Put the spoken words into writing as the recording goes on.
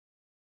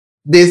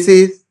This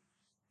is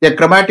a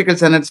grammatical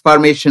sentence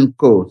formation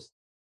course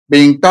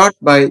being taught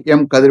by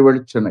M.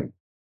 Kadirwadi Chennai.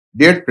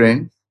 Dear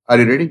friends, are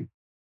you ready?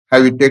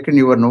 Have you taken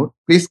your note?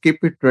 Please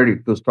keep it ready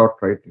to start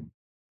writing.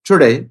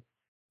 Today,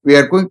 we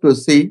are going to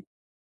see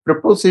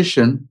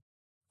preposition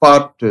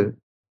part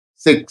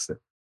 6.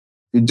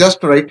 You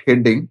just write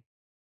heading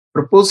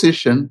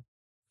preposition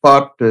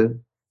part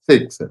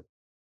 6.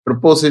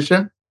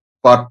 Preposition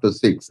part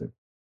 6.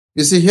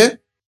 You see here,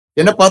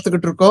 என்ன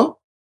பார்த்துக்கிட்டு இருக்கோம்?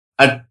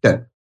 At.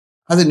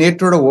 அது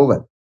நேற்றோட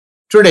over.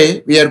 Today,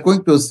 we are going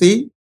to see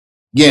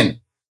in.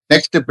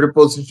 Next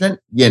preposition,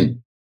 in.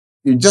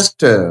 You just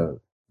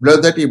below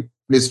that, you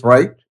please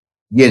write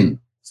in,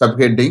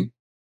 subheading.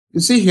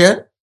 You see here,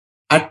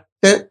 at,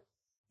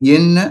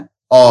 in,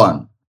 on.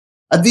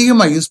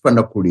 அதிகமா use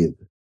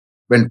பண்ணக்கூடியது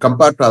when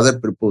compared to other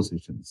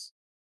prepositions.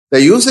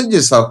 The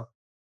usages of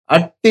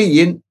at,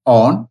 in,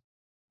 on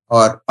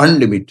are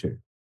unlimited,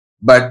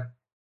 but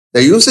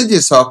the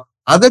usages of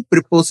other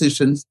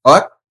prepositions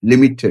are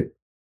limited.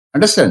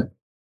 Understand?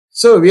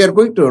 So we are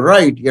going to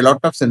write a lot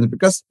of sentences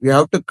because we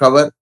have to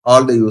cover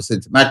all the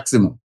usage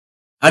maximum.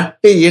 At,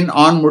 in,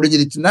 on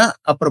முடிஞ்சிருச்சுன்னா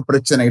அப்புறம்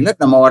பிரச்சனை இல்லை,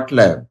 நம்ம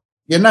வாட்டில்.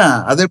 ஏன்னா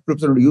other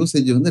ப்ரிப்போசிஷனோட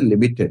usage வந்து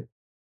limited,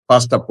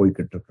 ஃபாஸ்டா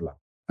போய்கிட்டு இருக்கலாம்.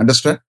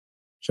 Understand?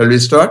 Shall we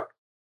start?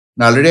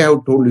 Now already I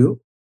have told you,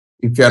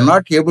 if you are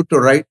not able to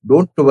write,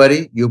 don't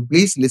worry. You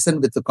please listen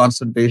with the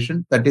concentration.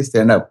 That is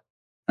enough.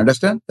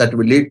 Understand? That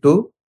will lead to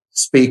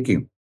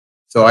speaking.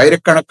 So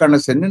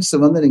ஆயிரக்கணக்கான sentence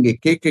வந்து நீங்க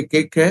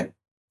கேட்க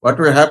what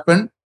will happen?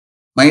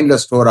 Mindல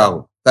store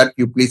ஆகும். That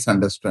you please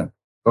understand.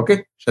 Okay?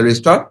 Shall we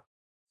start?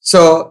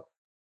 So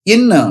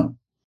in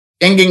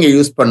எங்கெங்க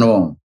use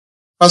பண்ணுவோம்?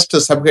 First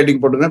subheading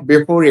போட்டுங்க.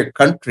 Before a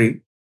country,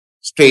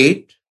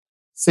 state,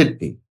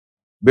 city.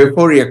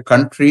 Before a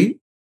country,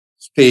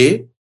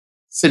 state,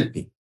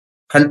 city.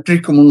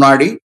 கண்ட்ரிக்கு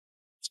முன்னாடி,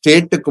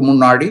 ஸ்டேட்டுக்கு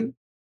முன்னாடி,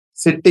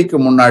 சிட்டிக்கு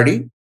முன்னாடி,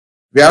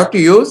 we have to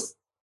use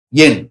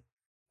in.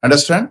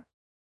 Understand?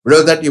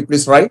 Below that you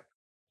please write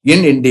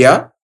in India,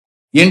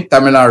 in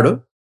Tamil Nadu,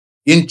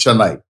 in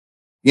Chennai.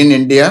 In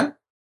India,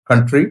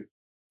 country,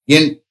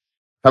 in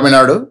Tamil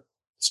Nadu,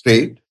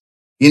 state,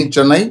 in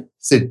Chennai,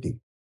 city.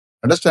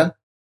 Understand?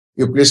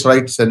 You please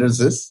write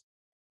sentences.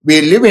 We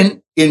live in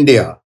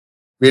India.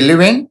 We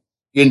live in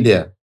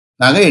India.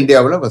 நாங்க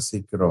இந்தியாவில்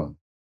வசிக்கிறோம்.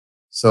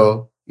 So,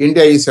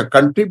 India is a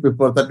country.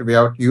 Before that, we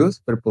have to use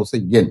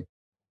preposition in.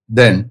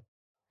 Then,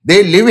 they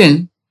live in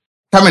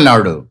Tamil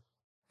Nadu.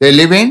 They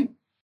live in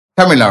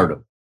Tamil Nadu.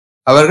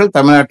 அவர்கள்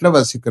தமிழ்நாட்டில்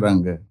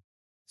வசிக்கிறாங்க.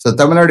 So,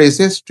 Tamil Nadu is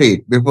a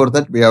state. Before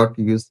that, we have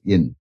to use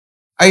in.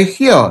 I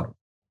hear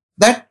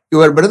that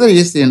your brother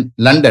is in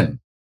London.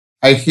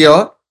 I hear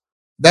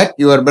that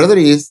your brother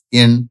is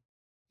in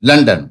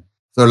London.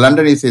 So,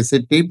 London is a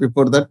city.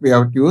 Before that, we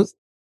have to use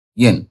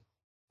in.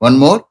 One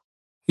more.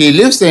 He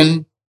lives in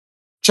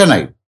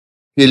Chennai.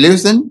 He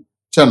lives in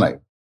Chennai.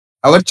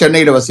 அவர்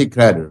சென்னையில்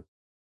வசிக்கிறாரு.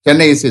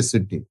 Chennai is a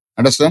city.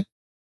 Understand?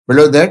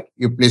 Below that,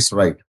 you please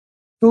write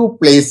two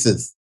places.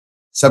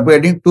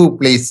 Subheading two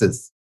places.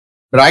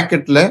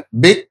 Bracketல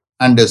big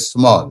and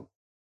small.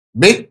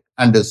 Big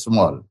and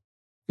small.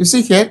 You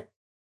see here,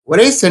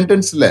 ஒரே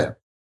சென்டென்ஸ்ல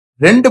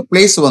ரெண்டு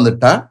place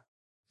வந்துட்டா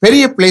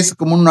பெரிய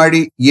பிளேஸுக்கு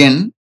முன்னாடி in,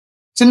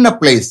 சின்ன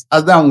place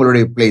அதுதான்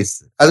உங்களுடைய place.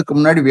 அதுக்கு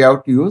முன்னாடி we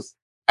have to use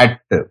at.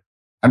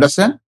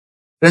 Understand?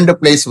 ரெண்டு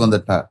பிளேஸ்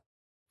வந்துட்டா.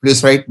 Please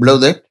write below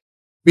that.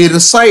 We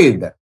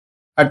reside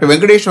at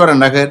Venkateswara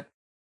Nagar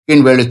in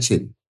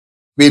Velicheri.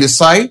 We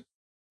reside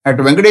at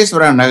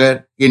Venkateswara Nagar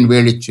in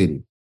Velicheri.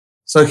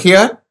 So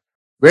here,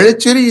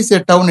 Velicheri is a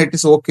town. It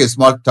is okay,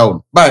 small town.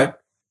 But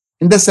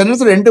இந்த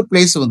sentence ரெண்டு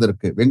place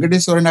வந்திருக்கு.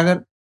 வெங்கடேஸ்வர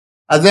நகர்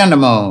அதுதான்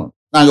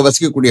நாங்கள்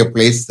வசிக்கக்கூடிய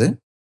place.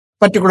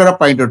 பர்டிகுலராக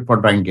point out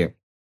பண்றாங்க.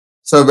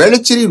 So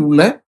வேளச்சேரியில்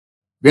உள்ள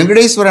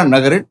வெங்கடேஸ்வர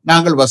நகரில்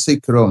நாங்கள்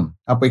வசிக்கிறோம்.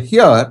 அப்போ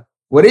ஹியர்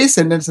ஒரே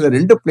சென்டென்ஸ்ல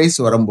ரெண்டு பிளேஸ்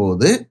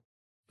வரும்போது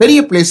பெரிய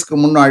பிளேஸ்க்கு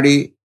முன்னாடி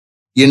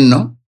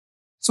இன்னும்,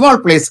 ஸ்மால்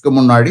பிளேஸ்க்கு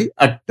முன்னாடி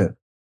at.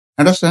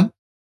 Understand?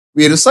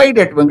 We reside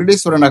at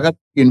Venkateswara நகர்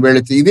இன்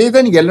வேளச்சேரி. இதே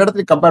தான் நீங்க எல்லா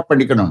இடத்துலையும் கம்பேர்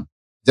பண்ணிக்கணும்.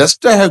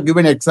 Just I have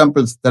given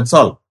examples, that's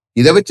all.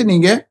 இதை வச்சு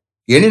நீங்க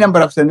any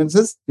number of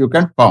sentences you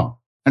can form.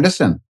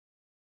 Understand?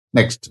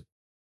 Next.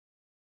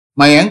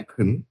 My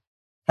uncle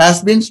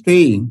has been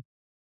staying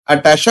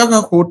at Ashoka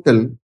Hotel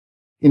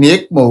in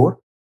Egmore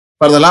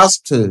for the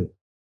last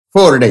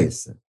 4 days.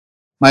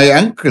 My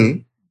uncle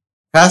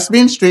has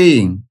been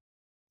staying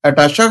at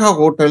Ashoka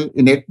Hotel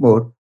in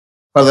Egmore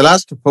for the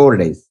last 4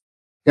 days.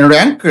 என்னுடைய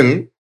uncle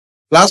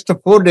last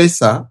 4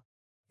 டேஸா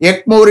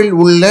எக்மோரில்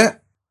உள்ள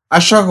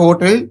Ashok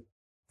hotel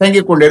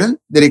தங்கி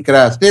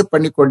கொண்டிருக்கிறார், stay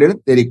பண்ணி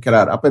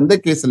கொண்டிருக்கிறார். அப்ப இந்த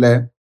கேஸ்ல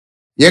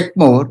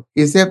Egmore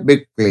is a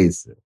big place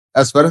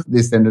as far as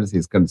this sentence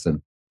is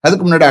concerned.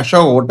 அதுக்கு முன்னாடி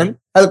அஷோக் ஹோட்டல்,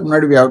 அதுக்கு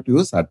முன்னாடி we have to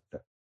use at.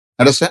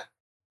 Understand?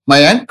 My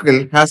uncle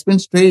has been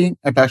staying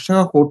at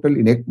Ashoka Hotel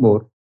in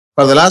Egmore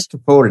for the last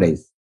 4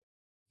 days.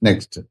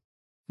 Next.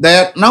 They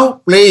are now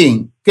playing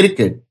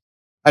cricket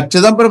at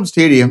Chidambaram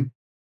Stadium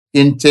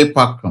in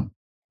Chepakkam.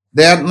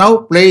 They are now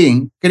playing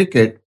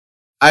cricket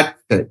at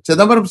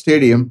Chidambaram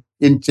Stadium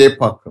in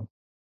Chepakkam.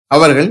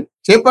 அவர்கள்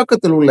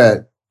சேப்பாக்கத்தில் உள்ள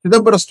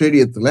சிதம்பரம்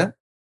ஸ்டேடியத்துல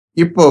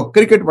இப்போ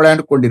cricket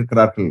விளையாண்டு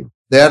கொண்டிருக்கிறார்கள்.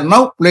 They are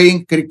now playing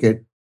cricket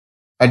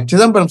at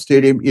Chidambaram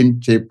stadium in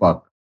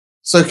Chepauk.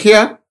 So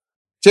here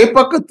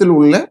சேப்பாக்கத்தில்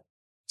உள்ள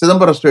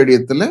சிதம்பரம்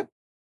ஸ்டேடியத்தில்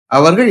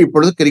அவர்கள்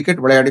இப்பொழுது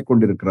cricket விளையாடி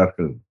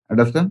கொண்டிருக்கிறார்கள்.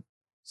 Understand?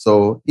 So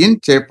in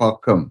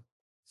Chepauk.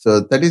 So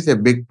that is a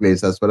big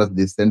place as far as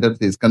this sentence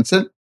is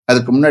concerned.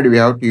 அதுக்கு முன்னாடி we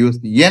have to use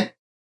the in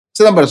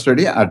Chidambaram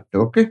stadium at.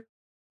 Okay.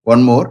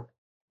 One more.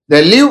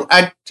 They live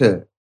at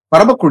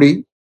Paramakudi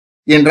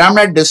in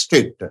Ramnad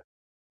district.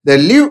 They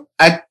live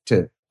at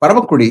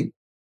Paramakudi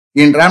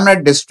in Ramnad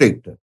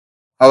district.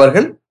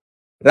 அவர்கள்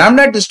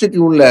ராம்நாத்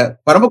டிஸ்ட்ரிக்டில் உள்ள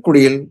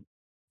பரமக்குடியில்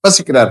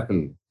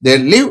வசிக்கிறார்கள். They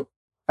live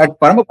at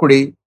Paramakudi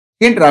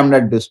in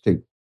Ramnad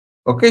district.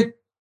 Okay.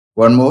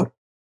 One more.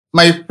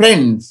 My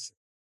friends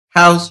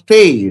have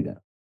stayed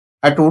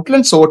at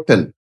Woodlands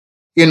Hotel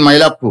in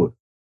Mylapore.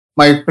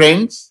 My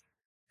friends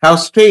have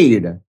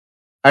stayed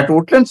at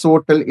Woodlands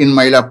Hotel in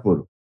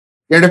Mylapore.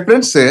 என்னுடைய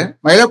friends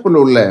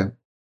மயிலாப்பூர்ல உள்ள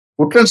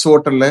Woodlands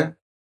ஹோட்டல்ல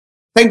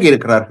தங்கி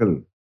இருக்கிறார்கள்.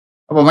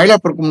 அப்போ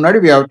மயிலாப்பூருக்கு முன்னாடி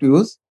we have to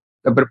use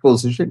the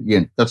preposition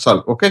in. That's all.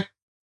 Okay.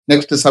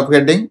 Next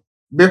subheading.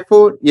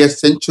 Before a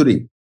century,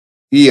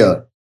 year,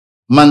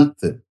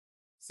 month,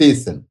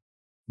 season.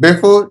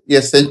 Before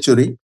a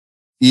century,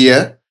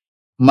 year,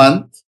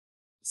 month,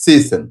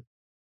 season.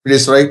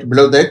 Please write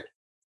below that.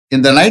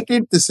 In the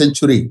 19th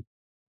century,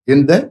 in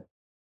the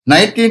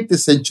 19th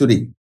century,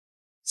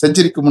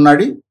 centuryக்கு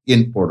முன்னாடி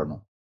in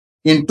போடணும்.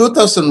 In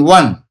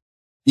 2001,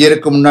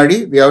 இயருக்கு முன்னாடி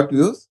we have to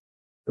use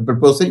the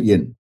preposition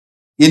in.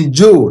 In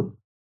June,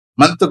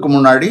 மந்த்துக்கு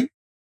முன்னாடி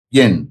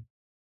in.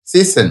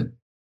 Season,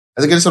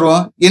 அதுக்கு என்ன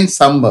சொல்லுவோம்? In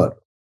summer,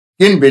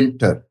 in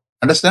winter.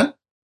 Understand?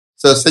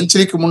 So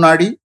centuryக்கு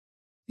முன்னாடி,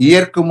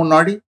 இயருக்கு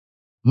முன்னாடி,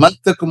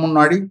 மந்த்துக்கு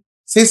முன்னாடி,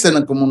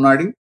 சீசனுக்கு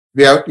முன்னாடி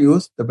we have to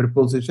use the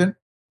preposition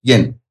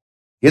in.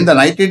 In the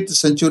 19th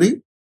century,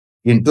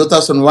 in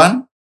 2001,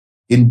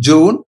 in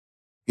June,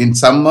 in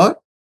summer,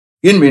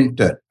 in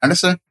winter.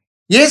 Understand?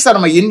 ஏன் சார்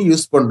நம்ம இன்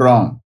யூஸ்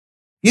பண்றோம்?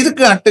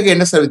 இதுக்கு அட்டுக்கு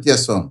என்ன சார்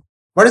வித்தியாசம்?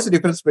 What is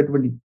difference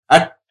between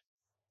at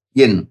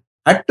in?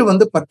 At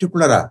வந்து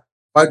பர்டிகுலரா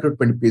பாயிண்ட் அவுட்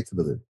பண்ணி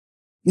பேசுறது.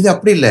 இது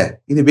அப்படி இல்லை,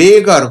 இது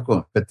வேகா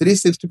இருக்கும். இப்போ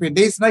 365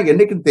 டேஸ்னா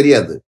என்னைக்குன்னு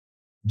தெரியாது.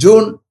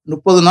 ஜூன்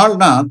 30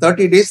 நாள்னா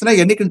 30 டேஸ்னா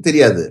என்னைக்குன்னு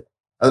தெரியாது.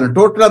 அதோட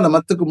டோட்டலா அந்த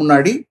மத்துக்கு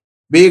முன்னாடி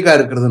வேகா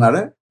இருக்கிறதுனால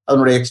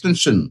அதனுடைய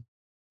எக்ஸ்டென்ஷன்,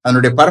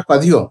 அதனுடைய பரப்பு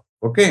அதிகம்.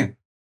 ஓகே.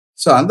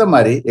 ஸோ அந்த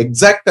மாதிரி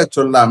எக்ஸாக்டா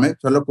சொல்லாம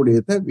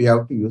சொல்லக்கூடியதை we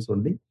have to use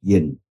only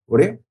in.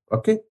 ஒரே.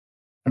 Okay.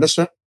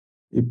 Understand?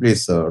 You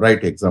please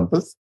write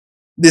examples.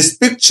 This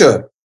picture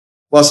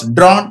was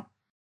drawn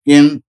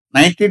in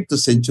 19th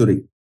century.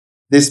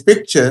 This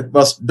picture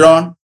was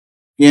drawn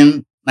in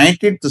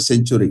 19th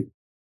century.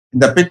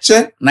 இந்த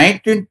picture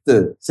 19th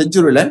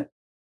century ல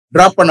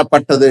draw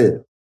பண்ணப்பட்டது.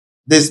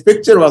 This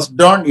picture was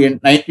drawn in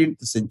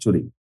 19th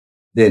century.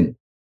 Then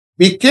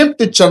we came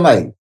to Chennai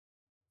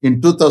in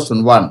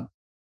 2001.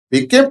 We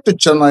came to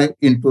Chennai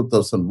in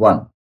 2001.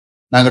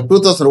 நாங்க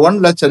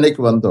 2001ல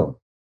சென்னைக்கு வந்தோம்.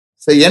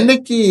 So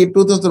என்னைக்கு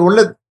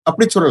 2001ல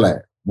அப்படி சொல்லல,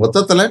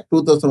 மொத்தத்துல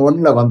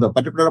 2001ல வந்தோம்.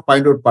 பர்டிகுலரா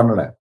பாயிண்ட் அவுட்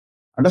பண்ணல.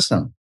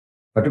 அண்டர்ஸ்டாண்ட்?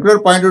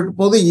 பர்டிகுலர் பாயிண்ட் அவுட்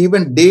போது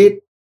ஈவன்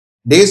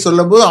டே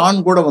சொல்லும் போது ஆன்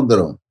கூட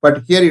வந்துடும். But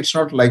here it's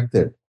not like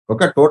that.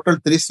 Okay. Total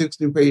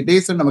 365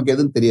 days நமக்கு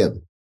எதுவும் தெரியாது.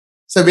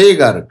 ஸோ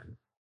வேகா இருக்கு.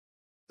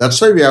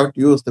 That's why we have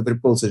to use the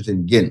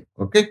preposition in.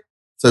 Okay.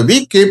 So we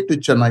came to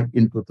Chennai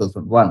இன்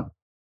 2001.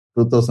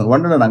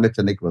 2001ல நாங்க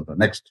சென்னைக்கு வந்தோம்.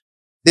 Next.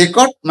 They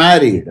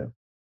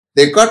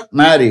got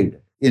married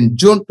in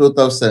June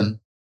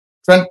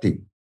 2020.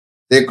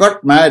 They got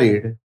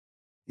married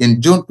in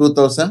June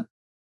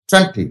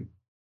 2020.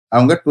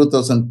 அவங்க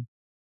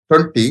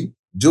 2020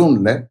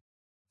 ஜூன்ல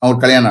அவங்க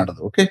கல்யாணம்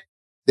நடந்தது. Okay.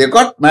 They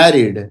got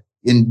married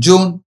in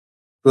June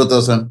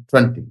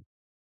 2020.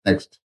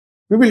 Next.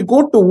 We will go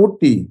to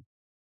Ooty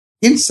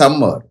in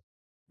summer.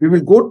 We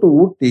will go to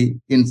Ooty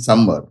in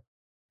summer.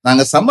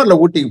 நாங்க சம்மர்ல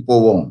ஊட்டிக்கு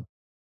போவோம்.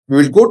 We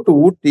will go to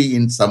Ooty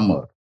in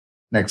summer.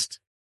 Next.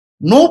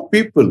 No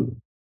people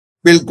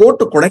will go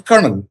to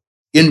Kodaikanal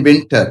in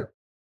winter.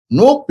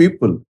 No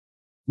people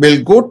will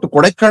go to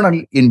Kodaikanal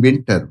in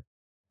winter.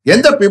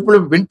 எந்த people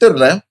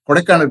winterல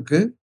கொடைக்கானலுக்கு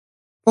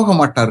போக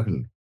மாட்டார்கள்.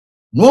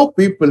 No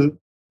people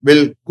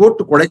will go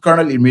to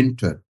Kodaikanal in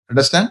winter.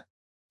 Understand?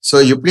 So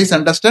you please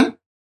understand.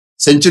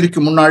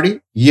 செஞ்சுரிக்கு முன்னாடி,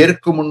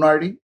 இயருக்கு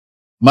முன்னாடி,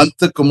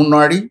 மந்த்துக்கு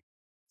முன்னாடி,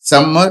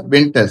 summer,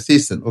 winter,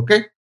 season. Okay?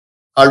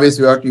 Always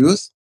we have to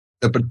use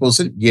the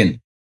preposition in.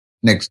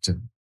 Next.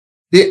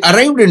 They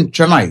arrived in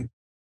Chennai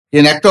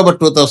in October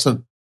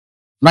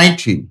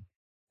 2019.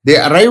 They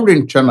arrived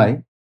in Chennai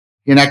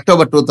in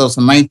October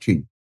 2019.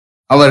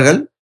 அவர்கள்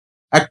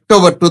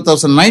October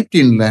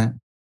 2019ல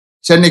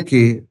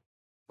சென்னைக்கு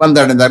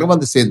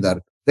வந்து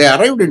சேர்ந்தார்கள். They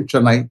arrived in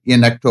Chennai in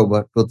October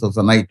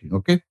 2019.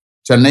 Okay.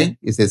 Chennai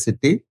is a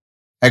city.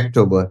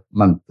 October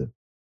month.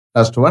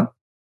 Last one.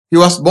 He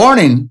was born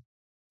in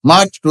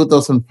March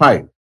 2005.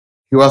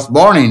 He was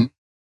born in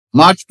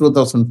March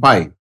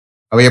 2005.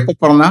 அவ எப்போ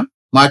பிறந்தா?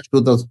 March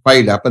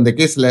 2005. அப்ப இந்த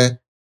கேஸ்ல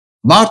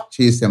March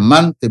is a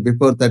month.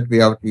 Before that we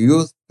have to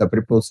use the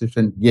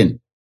preposition in.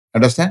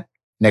 Understand?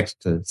 Next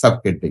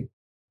subheading.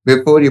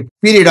 Before a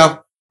period of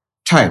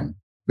time.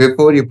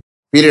 Before a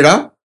period of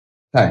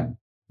time.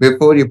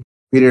 Before a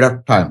period of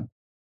time.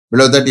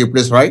 Below that you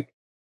please write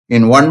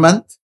in 1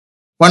 month.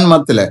 1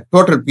 month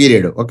total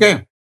period. Okay.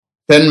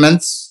 10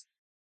 months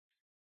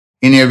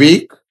in a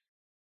week,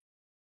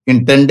 in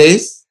 10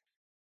 days,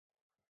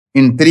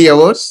 in 3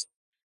 hours,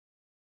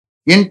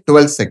 in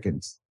 12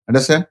 seconds.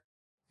 Understand?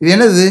 இது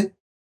என்னது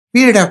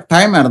period of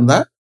time இருந்தா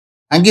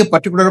அங்கேயே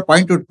பர்டிகுலராக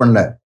point out பண்ணல.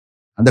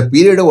 அந்த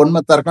period 1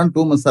 மந்த்தாக இருக்கலாம்,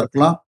 2 months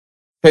இருக்கலாம்,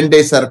 10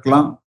 days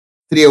இருக்கலாம்,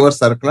 3 hours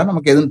இருக்கலாம்,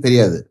 நமக்கு எதுவும்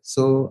தெரியாது.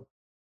 ஸோ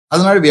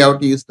அதனால we have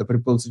to use the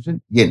preposition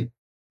in.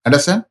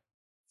 Understand?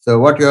 So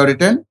what you have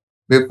written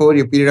before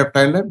a period of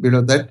time,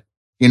 below that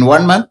in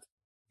 1 month,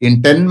 in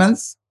 10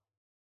 months,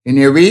 in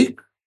a week,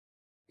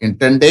 in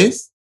 10 days,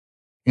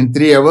 in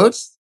 3 hours,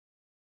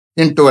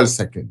 in 12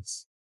 seconds.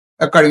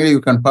 Accordingly,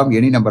 you can form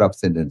any number of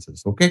sentences.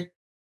 Okay?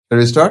 Shall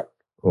we start?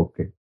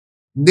 Okay.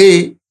 They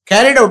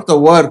carried out the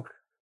work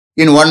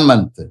in 1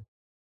 month.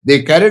 They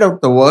carried out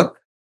the work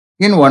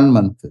in 1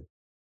 month.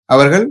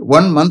 அவர்கள்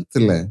 1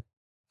 monthல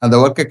அந்த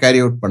ஒர்க்கை carry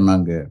out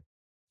பண்ணாங்க.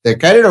 They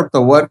carried out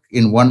the work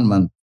in 1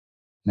 month.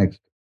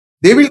 Next.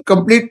 They will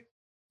complete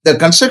the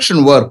construction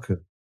work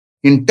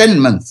in 10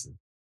 months.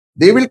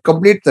 They will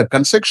complete the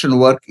construction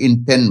work in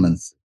 10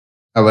 months.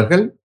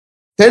 அவர்கள்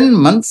 10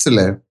 monthsல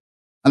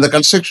அந்த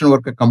construction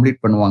ஒர்க்கை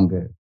complete பண்ணுவாங்க.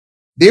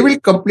 They will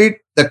complete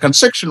the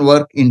construction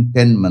work in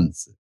 10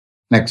 months.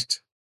 Next.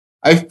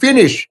 I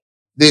finished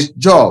this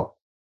job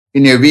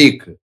in a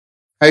week.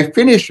 I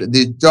finished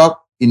this job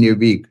in a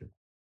week.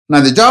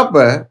 நான் இந்த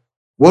ஜாப்பை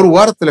ஒரு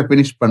வாரத்தில்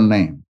finish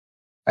பண்ணேன்.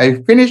 I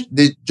finished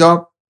this job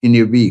in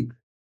a week.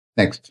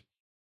 Next.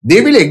 They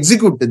will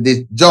execute this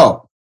job.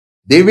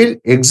 They will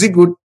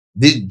execute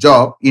this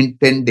job in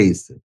 10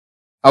 days.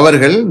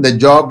 அவர்கள் இந்த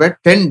ஜாபை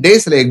 10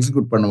 daysல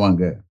execute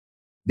பண்ணுவாங்க.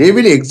 They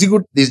will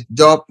execute this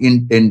job in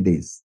 10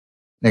 days.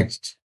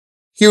 Next.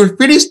 He will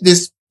finish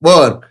this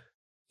work.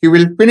 He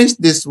will finish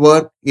this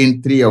work in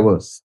 3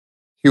 hours.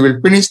 He will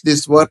finish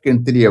this work in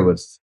 3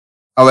 hours.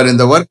 அவர்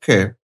இந்த ஒர்க்கை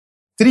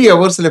 3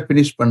 ஹவர்ஸ்ல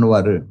finish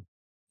பண்ணுவாரு.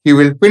 He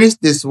will finish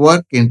this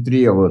work in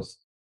 3 hours.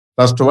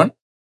 First one.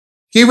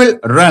 He will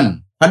run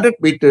 100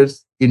 meters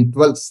in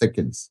 12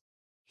 seconds.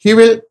 He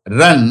will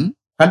run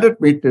 100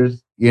 meters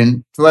in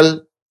 12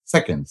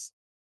 seconds.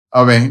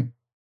 அவன்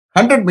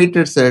 100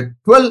 meters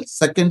 12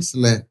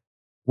 secondsல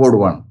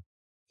ஓடுவான்.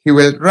 He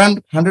will run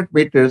 100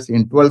 meters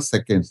in 12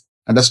 seconds.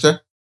 Understand?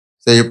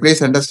 So you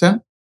please understand.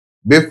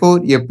 Before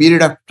a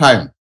period of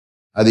time.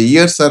 அது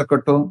years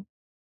இருக்கட்டும்.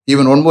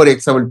 Even one more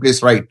example, please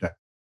write.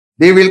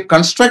 They will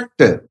construct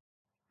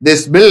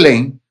this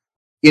building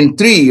in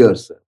 3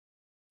 years.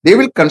 They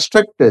will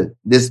construct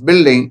this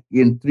building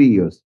in 3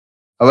 years.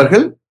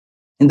 அவர்கள்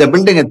இந்த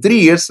பில்டிங்கை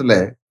 3 yearsல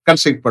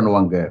construct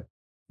பண்ணுவாங்க.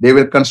 They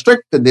will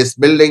construct this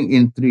building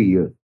in 3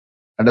 years.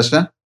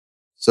 Understand?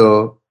 So,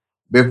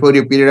 before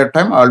a period of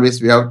time, always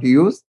we have to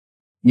use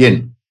in.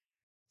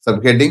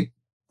 Subheading,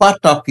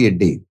 part of a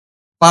day.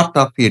 Part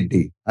of a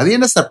day. அது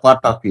என்ன sir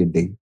part of a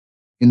day?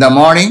 In the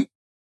morning,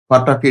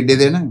 part of a day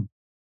தானே?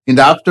 In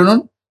the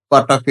afternoon,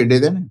 part of a day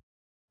தானே?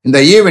 In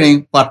the evening,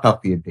 part of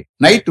a day.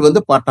 Night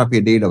வந்து part of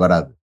a dayல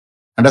வராது.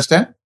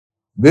 Understand?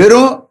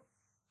 வெறும்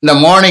இந்த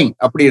morning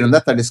அப்படி இருந்தா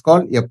that is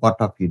called a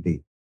part of a day.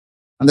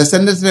 அந்த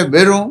சென்டென்ஸ்ல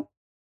வெறும்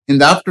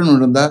இந்த ஆஃப்டர்நூன்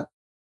இருந்தா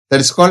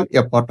that is called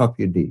a part of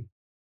a day.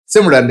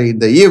 Similarly, in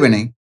the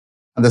evening,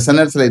 அந்த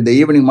சென்டென்ஸ்ல இந்த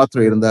ஈவினிங்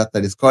மாத்திரம் இருந்தா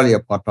that is called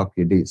a part of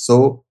a day. So,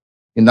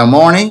 in the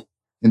morning,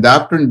 in the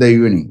afternoon, in the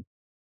evening.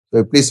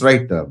 So, please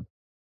write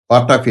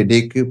part of a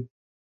day-க்கு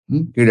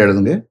கீழே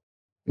எழுதுங்க.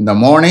 In the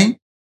morning,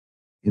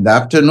 in the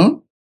afternoon,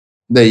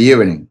 in the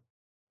evening.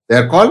 They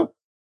are called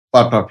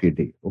part of a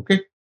day. Okay?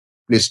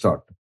 Please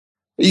start.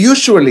 I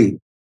usually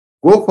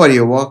go for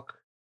a walk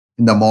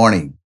in the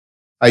morning.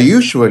 I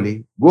usually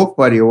go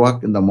for a walk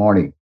in the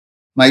morning.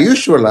 நான்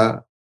யூஸ்வலா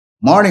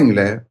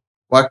மார்னிங்ல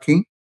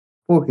walking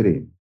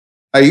போகிறேன்.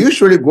 I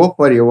usually go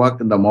for a walk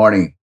in the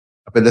morning.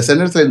 அப்ப இந்த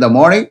சென்டென்ஸ்ல இந்த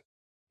morning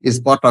is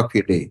part of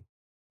a day.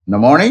 In the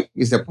morning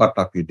is a part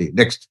of a day.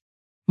 Next.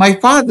 My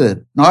father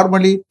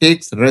normally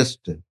takes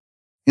rest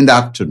in the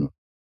afternoon.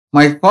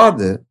 My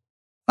father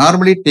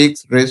normally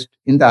takes rest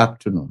in the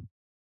afternoon.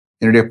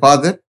 என்னுடைய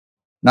father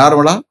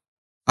நார்மலா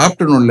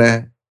ஆஃப்டர்நூன்ல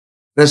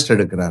rest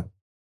எடுக்கிறார்.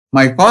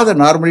 My father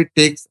normally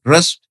takes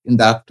rest in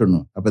the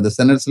afternoon. அப்ப இந்த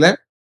சென்டென்ஸ்ல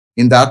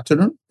in the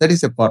afternoon, that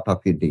is a part of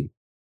a day.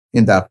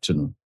 In the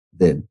afternoon.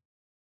 Then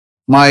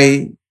my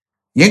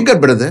younger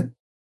brother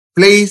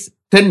plays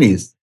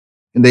tennis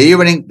in the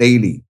evening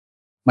daily.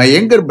 My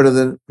younger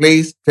brother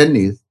plays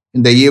tennis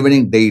in the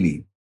evening daily.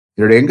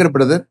 என்னுடைய younger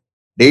brother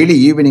daily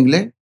eveningல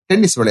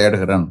tennis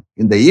விளையாடுகிறான்.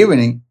 In the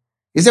evening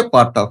is a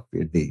part of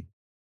a day.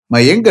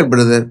 My younger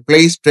brother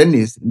plays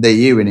tennis in the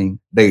evening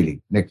daily.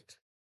 Next.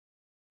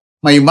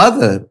 My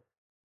mother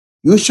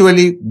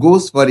usually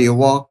goes for a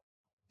walk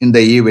in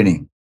the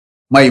evening.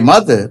 My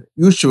mother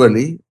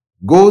usually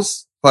goes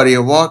for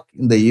a walk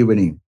in the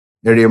evening.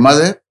 என்னுடைய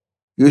mother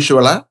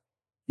யூஸ்வலா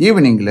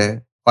ஈவினிங்ல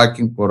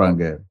walking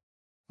போறாங்க.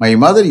 My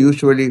mother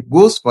usually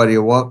goes for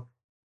a walk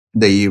in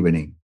the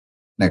evening.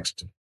 Next.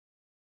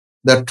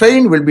 The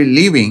train will be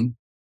leaving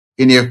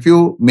in a few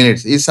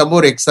minutes. Is some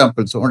more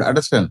examples. So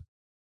understand.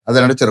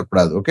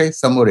 Okay,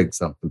 some more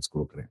examples.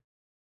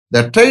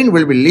 The train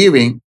will be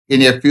leaving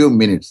in a few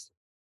minutes.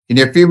 In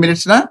a few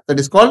minutes, na, that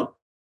is called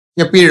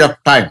a period of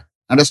time.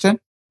 Understand?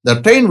 The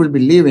train will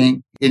be leaving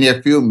in a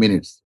few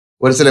minutes.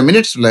 ஒரு சில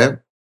minutes left.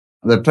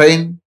 The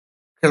train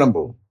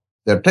கிளம்பும்.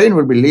 The train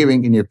will be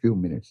leaving in a few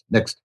minutes.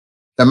 Next.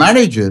 The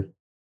manager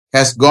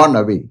has gone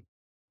away.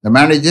 The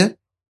manager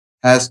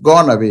has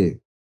gone away.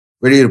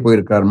 வெளியூர்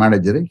போயிருக்கார்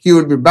manager. He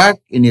will be back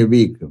in a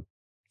week.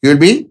 He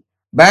will be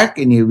back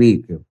in a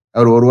week.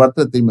 அவர் ஒரு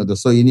வாரத்தை திரும்பி.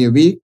 So in a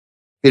week,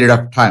 period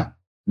of time.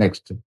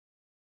 Next.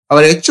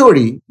 Our HOD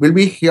will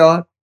be here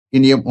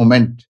in a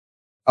moment.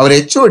 Our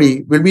HOD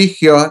will be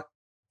here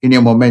in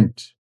a moment.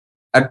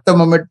 At the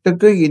moment,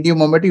 in a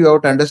moment, you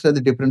have to understand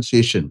the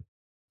differentiation.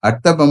 At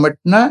the moment,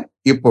 na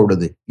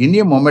இப்பொழுது. In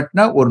a moment,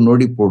 na ஒரு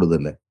நொடி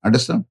போடுதல்ல.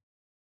 Understand?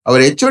 Our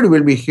HOD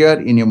will be here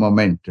in a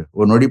moment.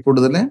 ஒரு நொடி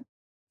போடுதல்ல.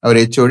 Our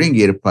HOD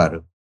இங்கே இருப்பாரு.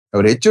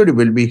 Our HOD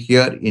will be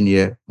here in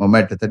a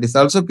moment. That is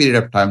also period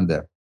of time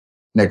there.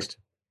 Next.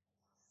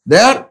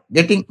 They are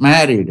getting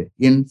married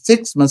in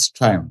 6 months'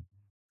 time.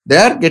 They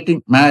are getting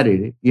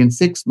married in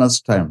 6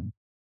 months' time.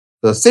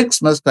 So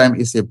 6 months' time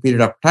is a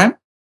period of time.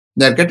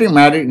 They are getting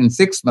married in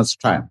 6 months'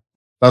 time.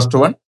 First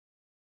one,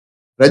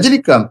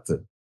 Rajinikanth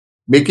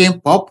became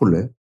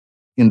popular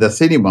in the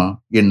cinema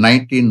in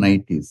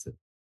 1990s.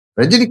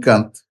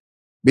 Rajinikanth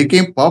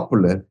became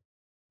popular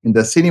in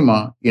the cinema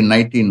in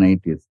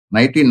 1990s.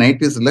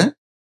 1990s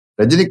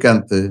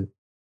Rajinikanth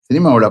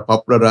சினிமாவோட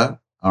பாப்புலரா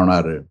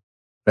ஆனாரு.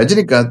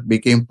 Rajinikanth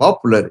became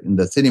popular in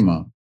the cinema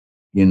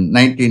in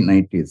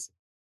 1990s.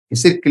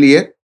 Is it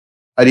clear?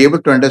 Are you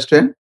able to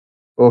understand?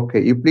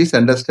 Okay, you please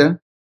understand.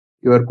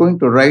 You are going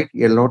to write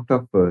a lot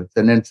of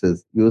sentences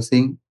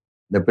using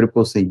the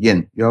preposition.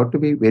 You have to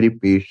be very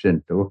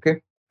patient. Okay.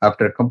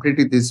 After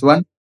completing this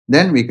one,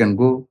 then we can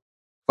go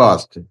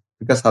fast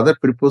because other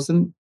preposition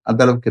அந்த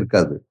அளவுக்கு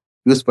இருக்காது,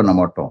 use பண்ண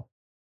மாட்டோம்.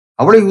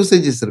 அவ்வளவு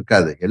usages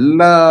இருக்காது.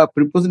 எல்லா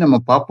ப்ரிப்போஸும் நம்ம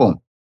பார்ப்போம்,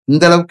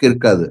 இந்த அளவுக்கு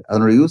இருக்காது.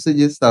 அதனோட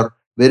usages are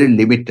very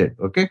limited.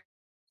 Okay,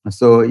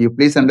 so you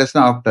please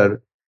understand after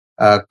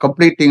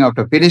completing,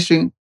 after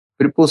finishing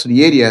preposition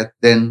area,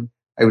 then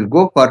I will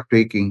go for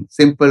taking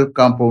simple,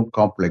 compound,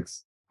 complex.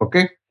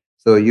 Okay,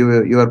 so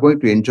you are going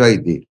to enjoy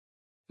this.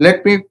 Let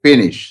me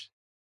finish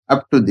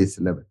up to this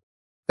level.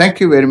 Thank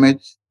you very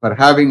much for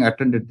having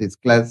attended this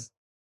class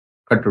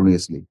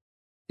continuously.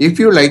 If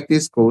you like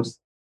this course,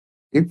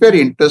 if you are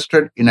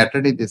interested in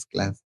attending this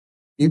class,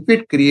 if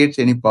it creates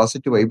any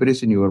positive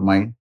vibration in your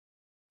mind,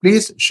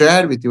 please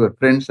share with your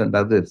friends and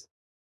others.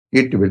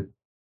 It will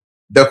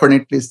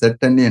definitely,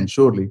 certainly, and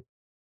surely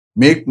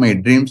make my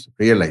dreams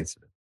realized.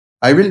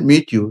 I will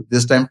meet you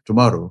this time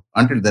tomorrow.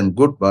 Until then,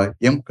 goodbye.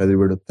 M.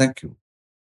 Kadirvedu. Thank you.